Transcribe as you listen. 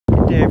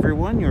day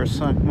everyone, your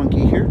Sonic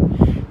Monkey here,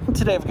 and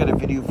today I've got a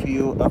video for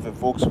you of a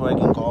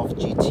Volkswagen Golf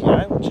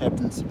GTI, which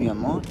happens to be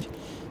unlocked.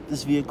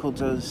 This vehicle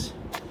does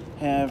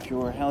have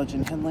your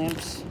halogen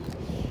headlamps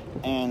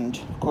and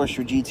of course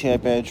your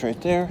GTI badge right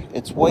there.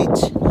 It's white.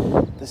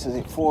 This is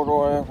a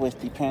 4-door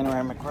with the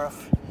panoramic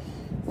roof.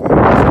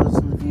 Windows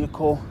in the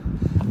vehicle.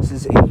 This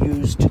is a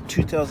used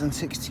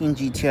 2016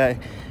 GTI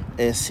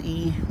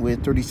SE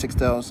with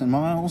 36,000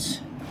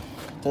 miles.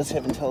 It does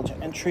have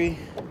intelligent entry.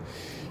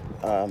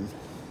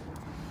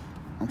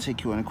 I'll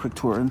take you on a quick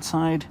tour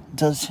inside. It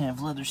does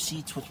have leather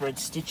seats with red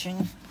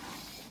stitching.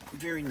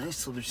 Very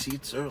nice leather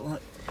seats. Are a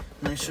lot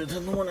nicer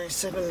than the one I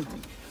said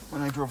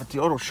when I drove at the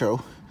auto show.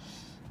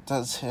 It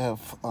does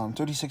have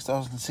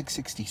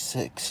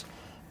 36,666.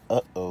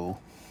 Uh-oh.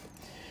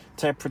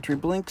 Tap for 3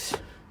 blinks.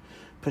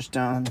 Push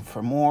down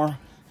for more.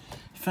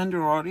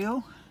 Fender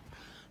audio.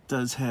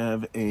 Does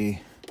have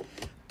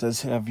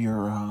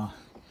your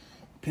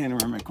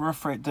panoramic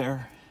roof right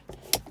there.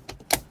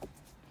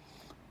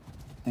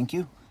 Thank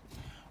you.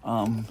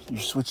 Your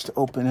switch to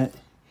open it,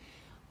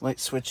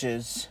 light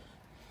switches,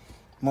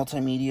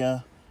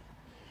 multimedia,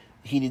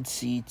 heated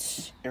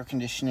seats, air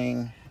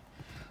conditioning,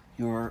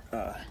 your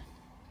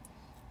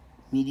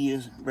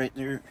media right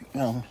there,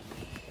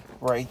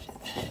 right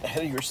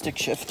ahead of your stick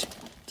shift.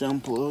 Down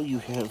below you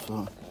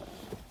have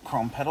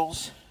chrome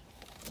pedals.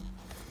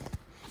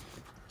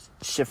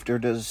 Shifter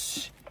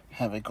does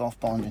have a golf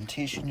ball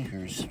indentation.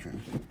 Here's your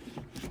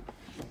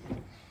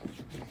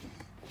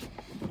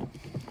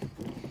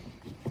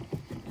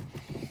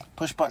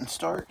push button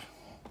start.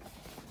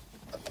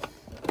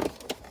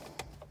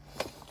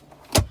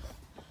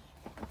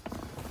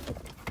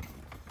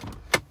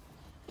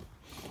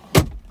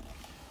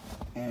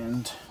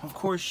 And of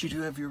course you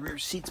do have your rear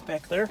seats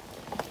back there.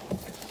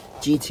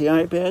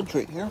 GTI badge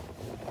right here.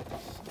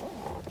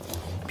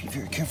 Be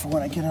very careful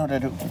when I get out. I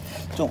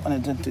don't want to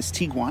dent this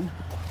Tiguan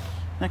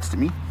next to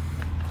me.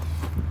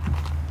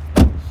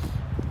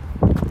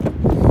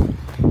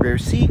 Rear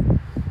seat.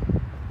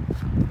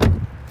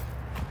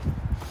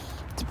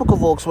 Typical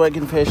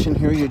Volkswagen fashion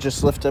here, you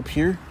just lift up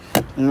here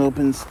and it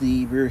opens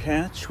the rear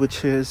hatch,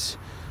 which has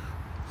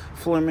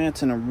floor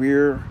mats and a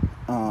rear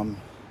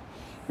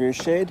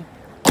shade,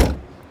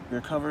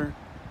 rear cover,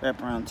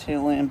 wraparound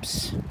tail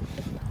lamps,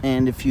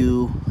 and if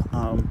you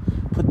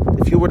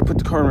were to put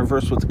the car in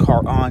reverse with the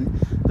car on,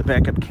 the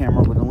backup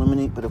camera would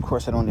illuminate, but of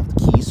course I don't have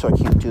the keys, so I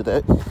can't do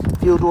that.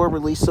 Fuel door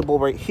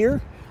releasable right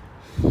here,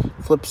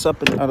 flips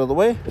up and out of the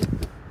way.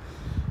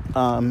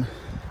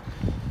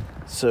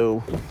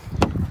 So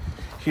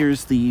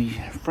here's the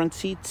front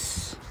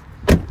seats,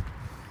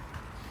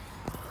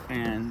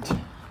 and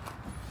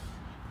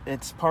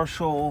it's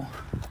partial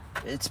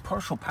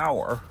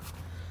power.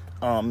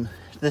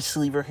 This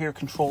lever here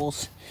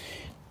controls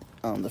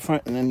the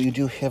front, and then you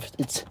do have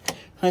it's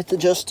height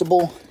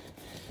adjustable.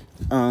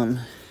 No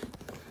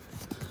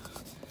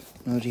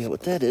idea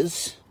what that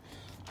is.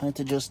 Height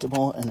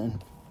adjustable, and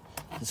then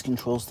this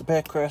controls the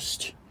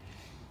backrest.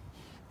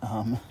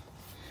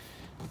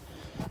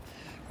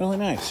 Really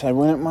nice. I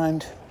wouldn't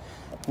mind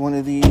one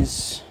of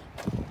these,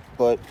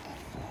 but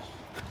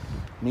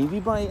maybe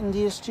buy it in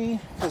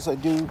DSG, because I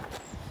do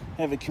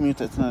have a commute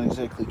that's not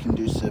exactly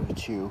conducive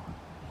to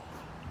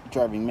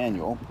driving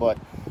manual, but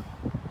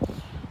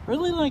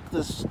really like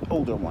this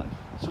older one.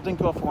 So thank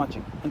you all for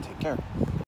watching, and take care.